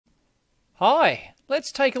Hi,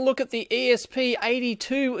 let's take a look at the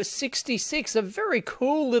ESP8266, a very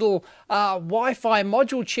cool little Wi-Fi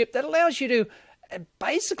module chip that allows you to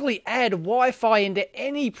basically add Wi-Fi into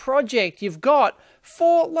any project you've got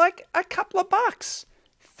for like a couple of bucks.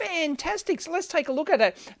 Fantastic. So let's take a look at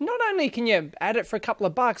it. Not only can you add it for a couple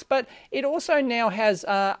of bucks, but it also now has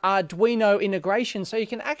Arduino integration, so you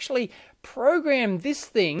can actually program this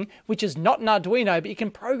thing, which is not an Arduino, but you can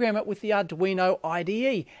program it with the Arduino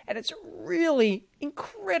IDE, and it's really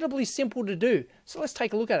incredibly simple to do. So let's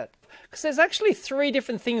take a look at it, because there's actually three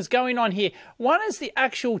different things going on here. One is the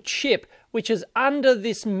actual chip, which is under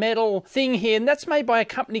this metal thing here, and that's made by a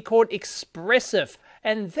company called Expressive.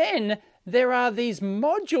 And then there are these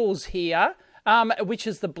modules here, which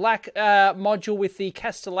is the black module with the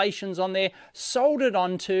castellations on there, soldered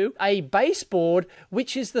onto a baseboard,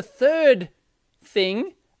 which is the third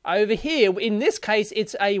thing over here. In this case,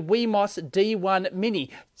 it's a Wemos D1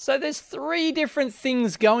 Mini. So there's three different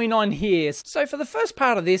things going on here. So for the first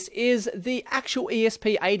part of this is the actual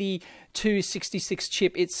ESP8266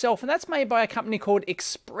 chip itself, and that's made by a company called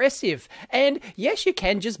Expressive. And yes, you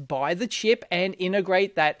can just buy the chip and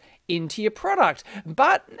integrate that into your product,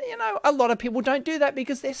 but you know, a lot of people don't do that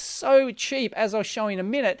because they're so cheap. As I'll show in a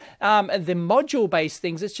minute, the module based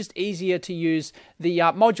things, it's just easier to use the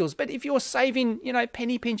modules. But if you're saving, you know,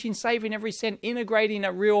 penny pinching, saving every cent, integrating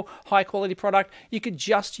a real high quality product, you could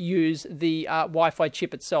just use the Wi-Fi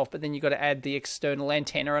chip itself, but then you've got to add the external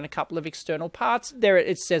antenna and a couple of external parts. There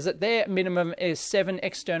it says it there, minimum is 7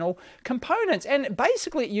 external components, and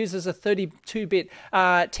basically it uses a 32-bit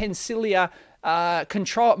Tensilia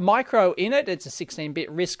control micro in it. It's a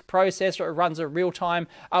 16-bit RISC processor. It runs a real-time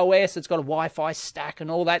OS. It's got a Wi-Fi stack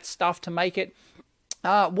and all that stuff to make it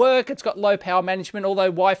work. It's got low power management, although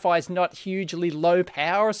Wi-Fi is not hugely low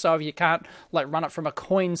power, so if you can't like run it from a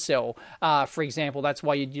coin cell, for example, that's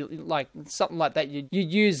why you like something like that. You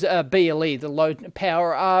use BLE, the low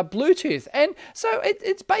power Bluetooth, and so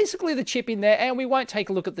it's basically the chip in there. And we won't take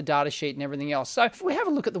a look at the data sheet and everything else. So if we have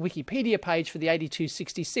a look at the Wikipedia page for the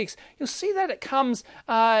 8266, you'll see that it comes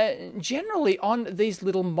generally on these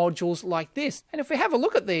little modules like this. And if we have a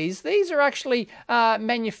look at these are actually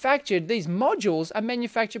manufactured. These modules are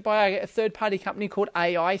manufactured by a third-party company called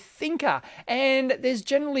AI Thinker, and there's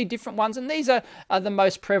generally different ones, and these are the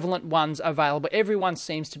most prevalent ones available. Everyone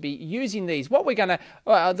seems to be using these. What we're going to,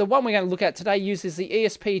 the one we're going to look at today uses the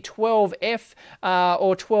ESP12F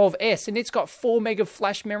or 12S, and it's got 4 meg of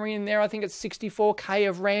flash memory in there. I think it's 64K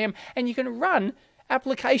of RAM, and you can run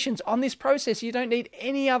applications on this processor. You don't need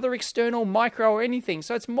any other external micro or anything.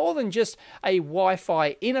 So it's more than just a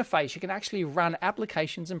Wi-Fi interface. You can actually run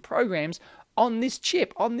applications and programs on this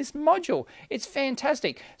chip, on this module. It's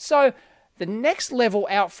fantastic. So the next level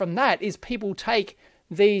out from that is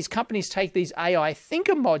companies take these AI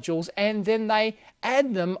Thinker modules and then they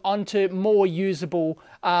add them onto more usable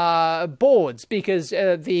boards, because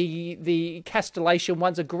the castellation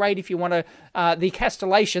ones are great if you want to. The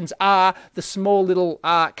castellations are the small little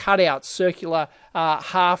cutouts, circular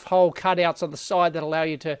half-hole cutouts on the side that allow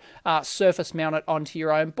you to surface mount it onto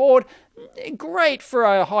your own board. Great for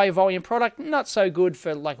a high-volume product, not so good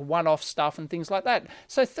for like one-off stuff and things like that.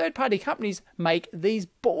 So third-party companies make these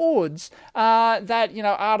boards that, you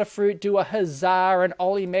know, Adafruit do a Huzzah, and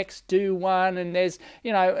Olimex do one, and there's,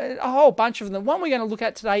 you know, a whole bunch of them. The one we're going to look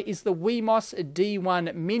at today is the Wemos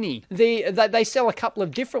D1 Mini. They sell a couple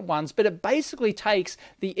of different ones, but it basically takes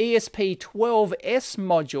the ESP12S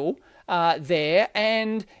module there,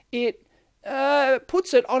 and it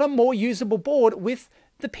puts it on a more usable board with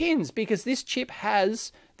the pins, because this chip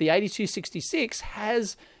has, the 8266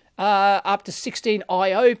 has up to 16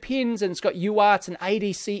 I/O pins, and it's got UARTs and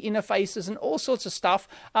ADC interfaces and all sorts of stuff.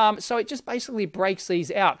 So it just basically breaks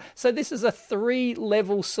these out. So this is a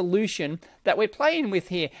 3-level solution that we're playing with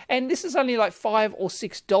here, and this is only like $5 or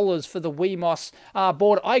 $6 for the Wemos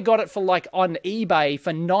board. I got it for like on eBay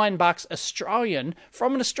for $9 Australian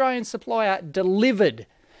from an Australian supplier, delivered.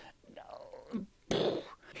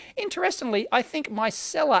 Interestingly, I think my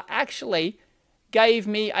seller actually gave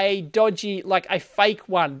me a dodgy, like a fake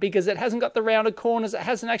one, because it hasn't got the rounded corners. It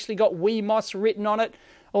hasn't actually got Wemos written on it,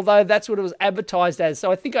 although that's what it was advertised as.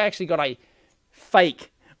 So I think I actually got a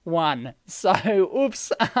fake one. So,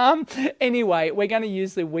 oops. Anyway, we're going to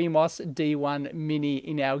use the Wemos D1 Mini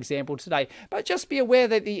in our example today. But just be aware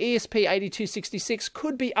that the ESP8266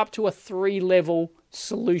 could be up to a 3-level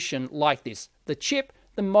solution like this. The chip,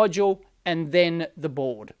 the module, and then the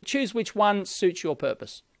board. Choose which one suits your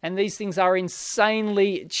purpose. And these things are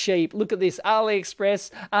insanely cheap. Look at this,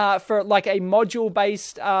 AliExpress, for like a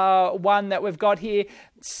module-based one that we've got here,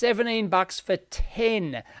 $17 for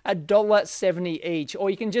 10, $1.70 each. Or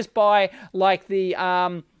you can just buy like the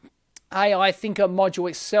AI Thinker module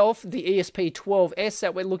itself, the ESP12S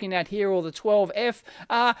that we're looking at here, or the 12F,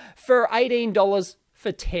 for $18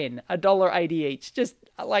 for 10, $1.80 each. Just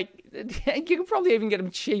like, you can probably even get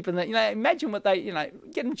them cheaper than that. Imagine what they,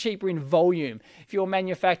 get them cheaper in volume if you're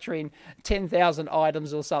manufacturing 10,000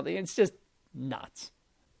 items or something. It's just nuts.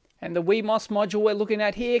 And the Wemos module we're looking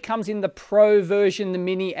at here comes in the Pro version, the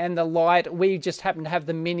Mini and the Lite. We just happen to have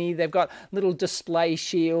the Mini. They've got little display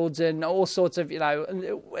shields and all sorts of,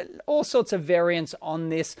 all sorts of variants on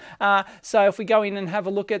this. So if we go in and have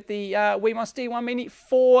a look at the Wemos D1 Mini,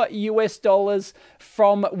 $4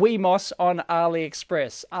 from Wemos on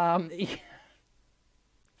AliExpress.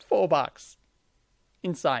 $4.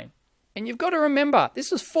 Insane. And you've got to remember,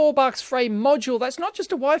 this is $4 for a module. That's not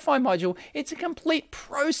just a Wi-Fi module. It's a complete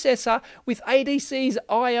processor with ADCs,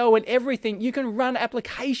 I/O, and everything. You can run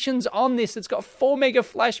applications on this. It's got 4 mega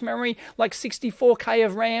flash memory, like 64K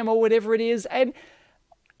of RAM or whatever it is. And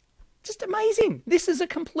just amazing. This is a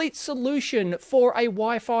complete solution for a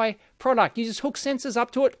Wi-Fi product. You just hook sensors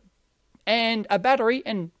up to it and a battery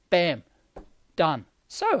and bam, done.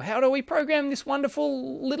 So, how do we program this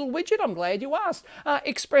wonderful little widget? I'm glad you asked.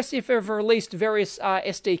 Expressive have released various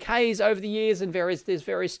SDKs over the years, and there's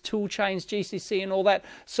various tool chains, GCC and all that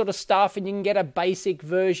sort of stuff, and you can get a basic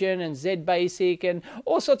version and ZBasic and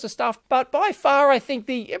all sorts of stuff. But by far, I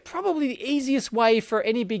think probably the easiest way for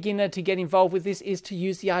any beginner to get involved with this is to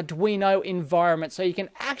use the Arduino environment. So you can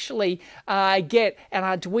actually get an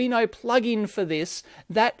Arduino plugin for this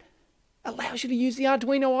that allows you to use the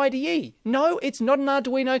Arduino IDE. No, it's not an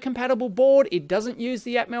Arduino compatible board. It doesn't use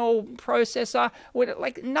the Atmel processor.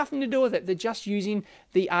 Like, nothing to do with it. They're just using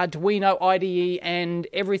the Arduino IDE and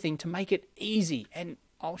everything to make it easy. And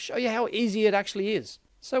I'll show you how easy it actually is.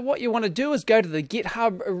 So what you want to do is go to the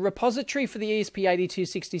GitHub repository for the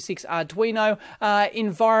ESP8266 Arduino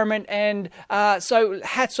environment, and so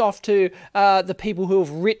hats off to the people who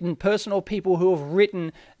have written, personal people who have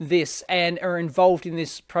written this and are involved in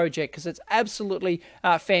this project, because it's absolutely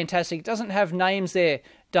fantastic. It doesn't have names there,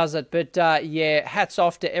 does it? But yeah, hats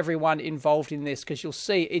off to everyone involved in this, because you'll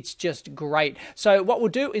see it's just great. So what we'll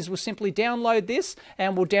do is we'll simply download this,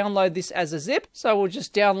 and we'll download this as a zip. So we'll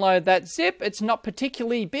just download that zip. It's not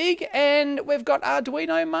particularly big, and we've got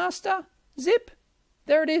Arduino Master zip.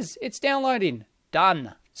 There it is. It's downloading.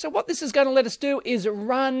 Done. So what this is going to let us do is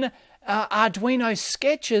run Arduino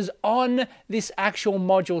sketches on this actual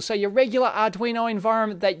module. So your regular Arduino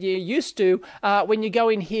environment that you're used to, when you go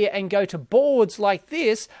in here and go to boards like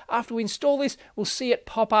this, after we install this, we'll see it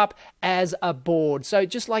pop up as a board. So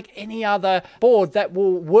just like any other board that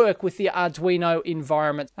will work with the Arduino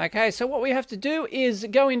environment. Okay, so what we have to do is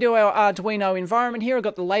go into our Arduino environment here. I've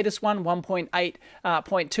got the latest one,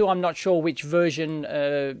 1.8.2. I'm not sure which version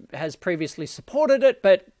has previously supported it,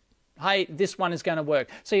 but hey, this one is going to work.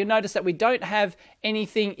 So you'll notice that we don't have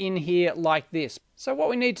anything in here like this. So what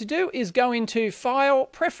we need to do is go into File,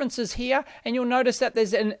 Preferences here, and you'll notice that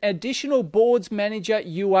there's an additional Boards Manager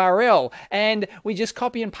URL. And we just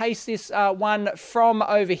copy and paste this one from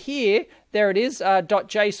over here. There it is,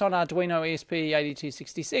 .json, Arduino,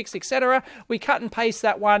 ESP8266, etc. We cut and paste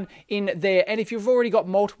that one in there. And if you've already got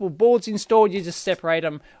multiple boards installed, you just separate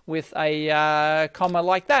them with a comma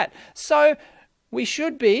like that. So we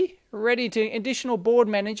should be ready to additional board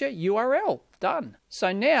manager URL. Done.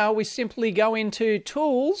 So now we simply go into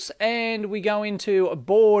Tools and we go into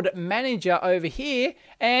Board Manager over here,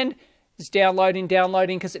 and it's downloading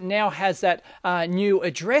because it now has that new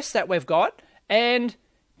address that we've got. And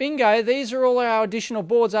bingo, these are all our additional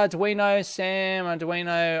boards: Arduino, SAM,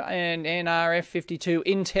 Arduino, and NRF52,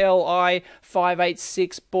 Intel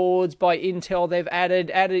i586 boards by Intel. They've added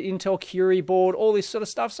Intel Curie board, all this sort of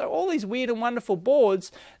stuff. So all these weird and wonderful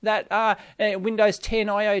boards that are Windows 10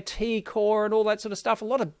 IoT Core and all that sort of stuff. A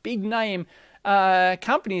lot of big name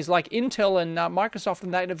companies like Intel and Microsoft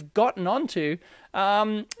and that have gotten onto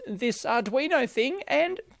this Arduino thing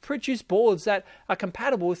and produce boards that are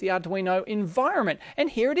compatible with the Arduino environment. And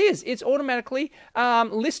here it is. It's automatically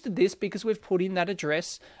listed this because we've put in that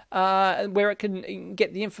address where it can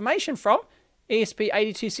get the information from.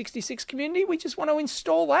 ESP8266 community. We just want to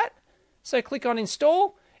install that. So click on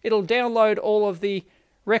Install. It'll download all of the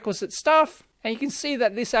requisite stuff. And you can see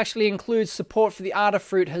that this actually includes support for the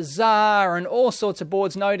Adafruit Huzzah and all sorts of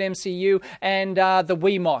boards, Node MCU, and the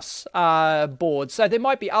Wemos board. So there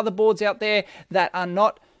might be other boards out there that are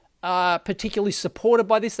not particularly supported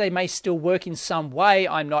by this. They may still work in some way.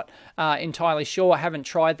 I'm not entirely sure. I haven't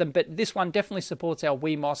tried them, but this one definitely supports our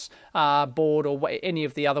Wemos board or any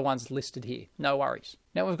of the other ones listed here. No worries.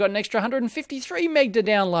 Now we've got an extra 153 meg to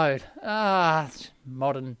download.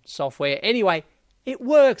 Modern software. Anyway, it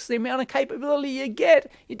works. The amount of capability you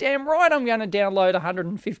get. You're damn right I'm going to download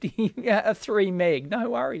 153 meg. No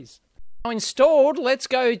worries. Now installed, let's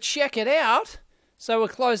go check it out. So we'll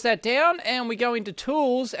close that down and we go into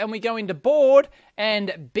tools and we go into board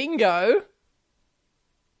and bingo.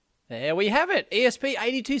 There we have it.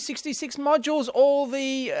 ESP8266 modules, all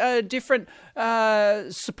the different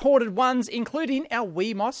supported ones, including our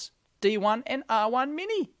Wemos D1 and R1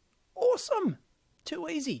 Mini. Awesome. Too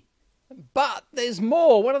easy. But there's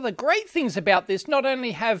more. One of the great things about this, not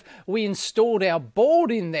only have we installed our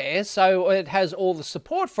board in there, so it has all the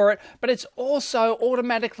support for it, but it's also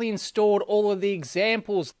automatically installed all of the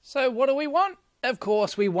examples. So what do we want? Of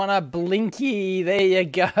course, we want a Blinky. There you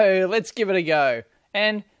go. Let's give it a go.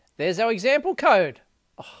 And there's our example code.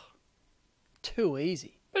 Oh, too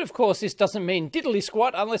easy. But of course, this doesn't mean diddly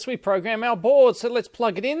squat unless we program our board. So let's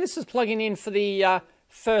plug it in. This is plugging in for the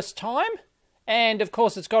first time. And of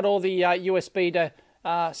course, it's got all the USB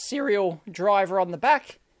to serial driver on the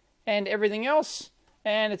back and everything else.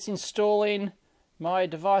 And it's installing my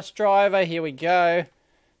device driver. Here we go.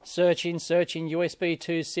 Searching USB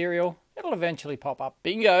to serial. It'll eventually pop up.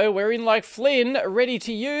 Bingo, we're in like Flynn, ready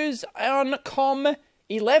to use on COM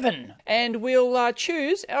 11. And we'll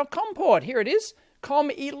choose our COM port. Here it is,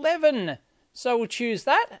 COM 11. So we'll choose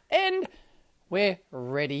that and we're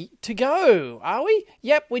ready to go, are we?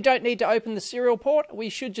 Yep, we don't need to open the serial port. We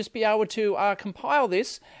should just be able to compile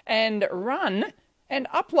this and run and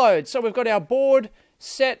upload. So we've got our board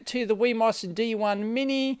set to the Wemos D1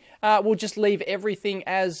 Mini. We'll just leave everything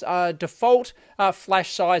as default.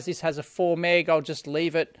 Flash size, this has a 4 meg. I'll just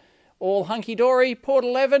leave it all hunky-dory. Port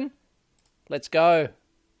 11. Let's go.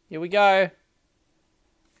 Here we go.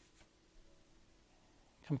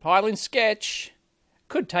 Compiling sketch.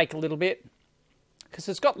 Could take a little bit, because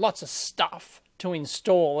it's got lots of stuff to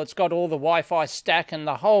install. It's got all the Wi-Fi stack and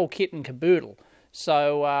the whole kit and caboodle.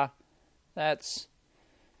 So that's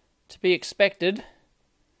to be expected.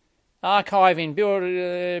 Archiving,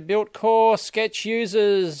 built core, sketch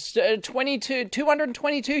users,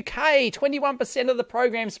 222K, 21% of the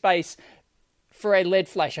program space for a LED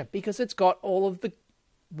flasher, because it's got all of the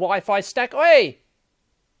Wi-Fi stack. Oi!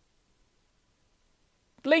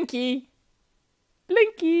 Blinky!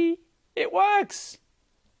 Blinky! It works!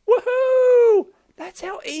 Woohoo! That's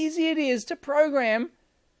how easy it is to program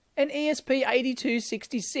an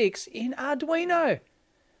ESP8266 in Arduino.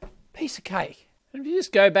 Piece of cake. If you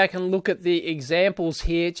just go back and look at the examples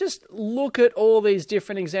here, just look at all these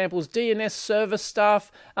different examples. DNS server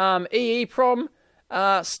stuff, EEPROM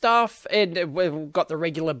stuff, and we've got the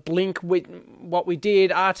regular Blink with what we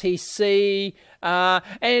did, RTC,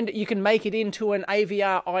 and you can make it into an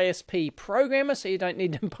AVR ISP programmer, so you don't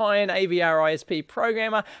need to buy an AVR ISP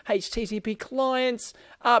programmer. HTTP clients,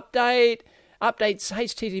 updates,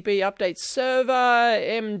 HTTP update server,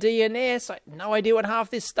 MDNS. I have no idea what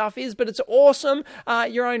half this stuff is, but it's awesome.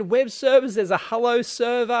 Your own web servers, there's a Hello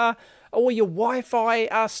server, all your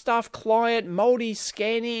Wi-Fi stuff, client,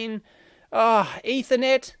 multi-scanning,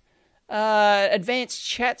 Ethernet, advanced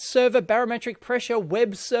chat server, barometric pressure,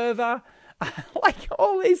 web server. Like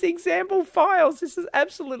all these example files. This is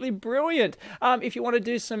absolutely brilliant. If you want to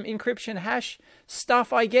do some encryption hash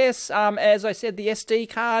stuff, I guess, as I said, the SD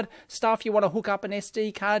card stuff, you want to hook up an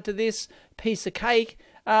SD card to this, piece of cake,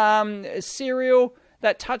 serial,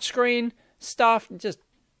 that touchscreen stuff, just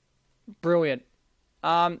brilliant.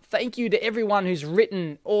 Thank you to everyone who's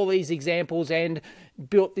written all these examples and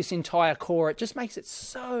built this entire core. It just makes it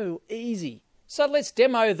so easy. So let's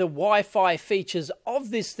demo the Wi-Fi features of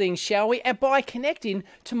this thing, shall we? And by connecting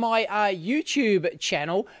to my YouTube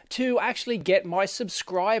channel to actually get my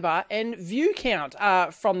subscriber and view count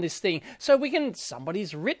from this thing. So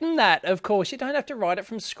somebody's written that, of course. You don't have to write it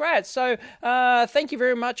from scratch. So thank you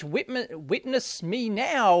very much, Witness Me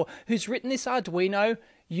Now, who's written this Arduino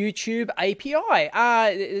YouTube API.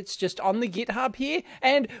 It's just on the GitHub here,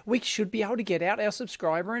 and we should be able to get out our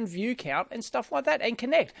subscriber and view count and stuff like that and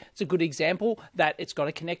connect. It's a good example that it's got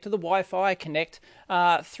to connect to the Wi-Fi, connect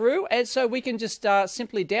through, and so we can just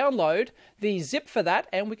simply download the zip for that,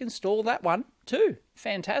 and we can install that one too.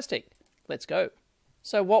 Fantastic. Let's go.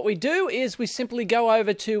 So what we do is we simply go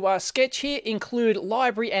over to Sketch here, include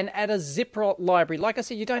library, and add a zip library. Like I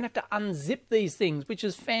said, you don't have to unzip these things, which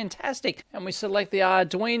is fantastic. And we select the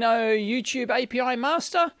Arduino YouTube API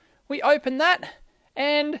master. We open that,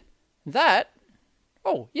 and that,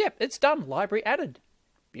 oh, yep, it's done. Library added.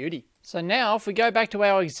 Beauty. So now if we go back to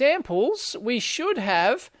our examples, we should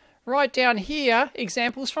have right down here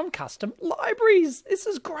examples from custom libraries. This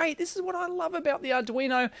is great. This is what I love about the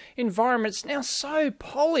Arduino environment. It's now so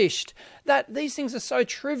polished that these things are so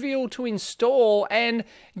trivial to install and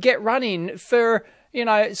get running for, you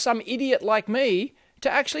know, some idiot like me to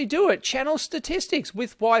actually do it. Channel statistics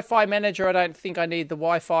with Wi-Fi manager. I don't think I need the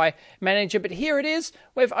Wi-Fi manager, but here it is.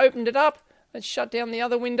 We've opened it up. Let's shut down the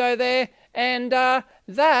other window there. And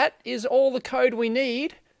that is all the code we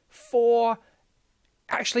need for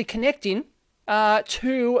actually connecting to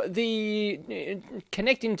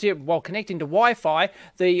Wi-Fi,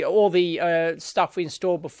 all the stuff we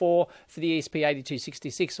installed before for the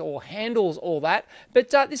ESP8266 all handles all that. But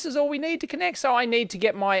this is all we need to connect. So I need to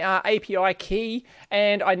get my API key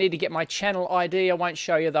and I need to get my channel ID. I won't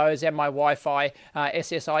show you those, and my Wi-Fi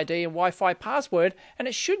SSID and Wi-Fi password, and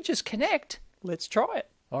it should just connect. Let's try it.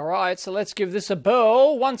 All right, so let's give this a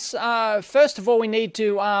whirl. First of all, we need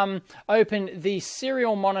to open the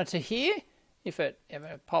serial monitor here. If it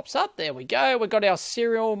ever pops up, there we go. We've got our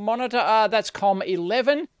serial monitor. That's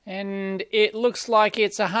COM11, and it looks like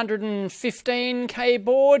it's 115K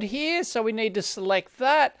board here, so we need to select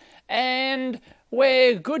that, and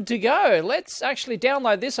we're good to go. Let's actually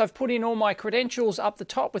download this. I've put in all my credentials up the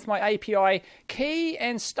top with my API key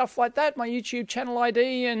and stuff like that, my YouTube channel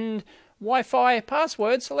ID and Wi-Fi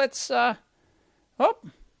password. So let's, error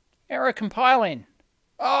compiling.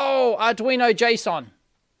 Oh, Arduino JSON.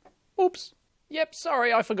 Oops. Yep,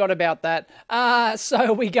 sorry, I forgot about that.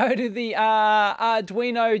 So we go to the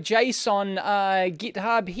Arduino JSON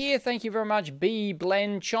GitHub here. Thank you very much,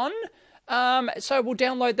 BBlenchon. So we'll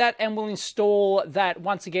download that and we'll install that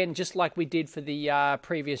once again, just like we did for the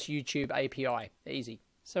previous YouTube API. Easy.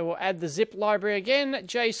 So we'll add the zip library again,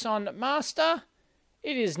 JSON master.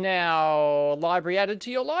 It is now library added to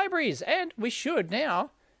your libraries, and we should now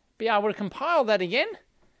be able to compile that again,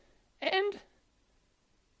 and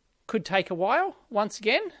could take a while once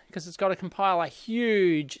again because it's got to compile a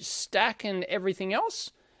huge stack and everything else,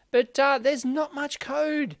 but there's not much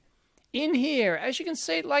code in here. As you can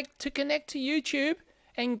see, like to connect to YouTube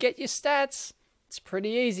and get your stats, it's pretty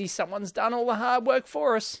easy. Someone's done all the hard work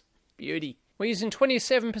for us. Beauty. We're using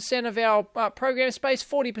 27% of our program space,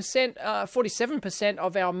 47%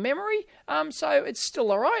 of our memory, so it's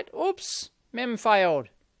still all right. Oops, mem failed.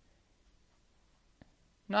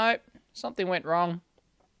 No, something went wrong.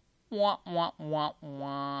 Wah, wah, wah,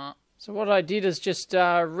 wah. So what I did is just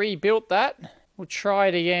rebuilt that. We'll try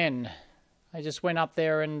it again. I just went up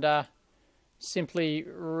there and simply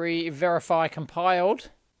verify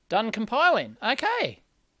compiled. Done compiling. Okay.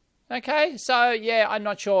 Okay, so yeah, I'm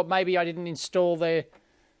not sure. Maybe I didn't install the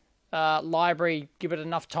library, give it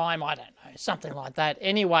enough time. I don't know, something like that.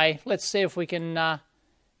 Anyway, let's see if we can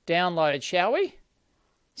download, shall we?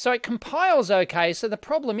 So it compiles okay, so the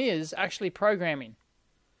problem is actually programming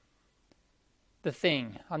the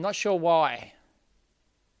thing. I'm not sure why.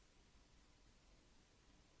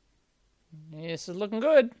 Yes, it's looking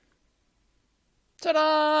good.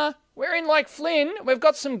 Ta-da! We're in like Flynn. We've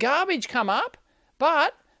got some garbage come up,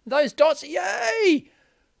 but those dots, yay!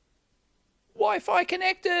 Wi-Fi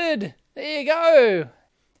connected! There you go.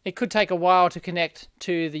 It could take a while to connect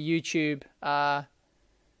to the YouTube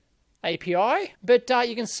API, but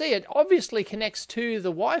you can see it obviously connects to the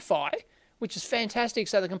Wi-Fi, which is fantastic.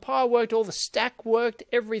 So the compile worked, all the stack worked,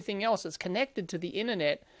 everything else is connected to the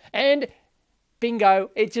internet, and bingo,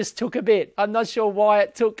 it just took a bit. I'm not sure why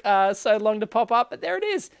it took so long to pop up, but there it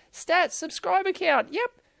is. Stats, subscriber count, yep.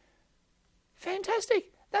 Fantastic.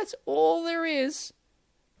 That's all there is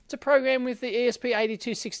to program with the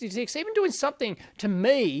ESP8266. Even doing something, to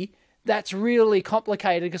me, that's really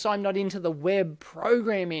complicated because I'm not into the web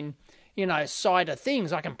programming, you know, side of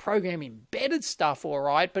things. I can program embedded stuff, all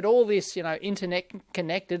right, but all this, you know, internet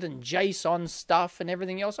connected and JSON stuff and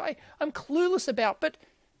everything else, I'm clueless about. But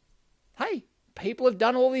hey, people have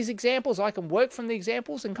done all these examples. I can work from the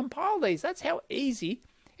examples and compile these. That's how easy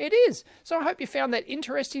it is. So I hope you found that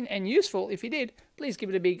interesting and useful. If you did, please give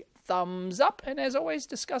it a big thumbs up, and as always,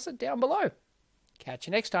 discuss it down below. Catch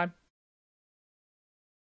you next time.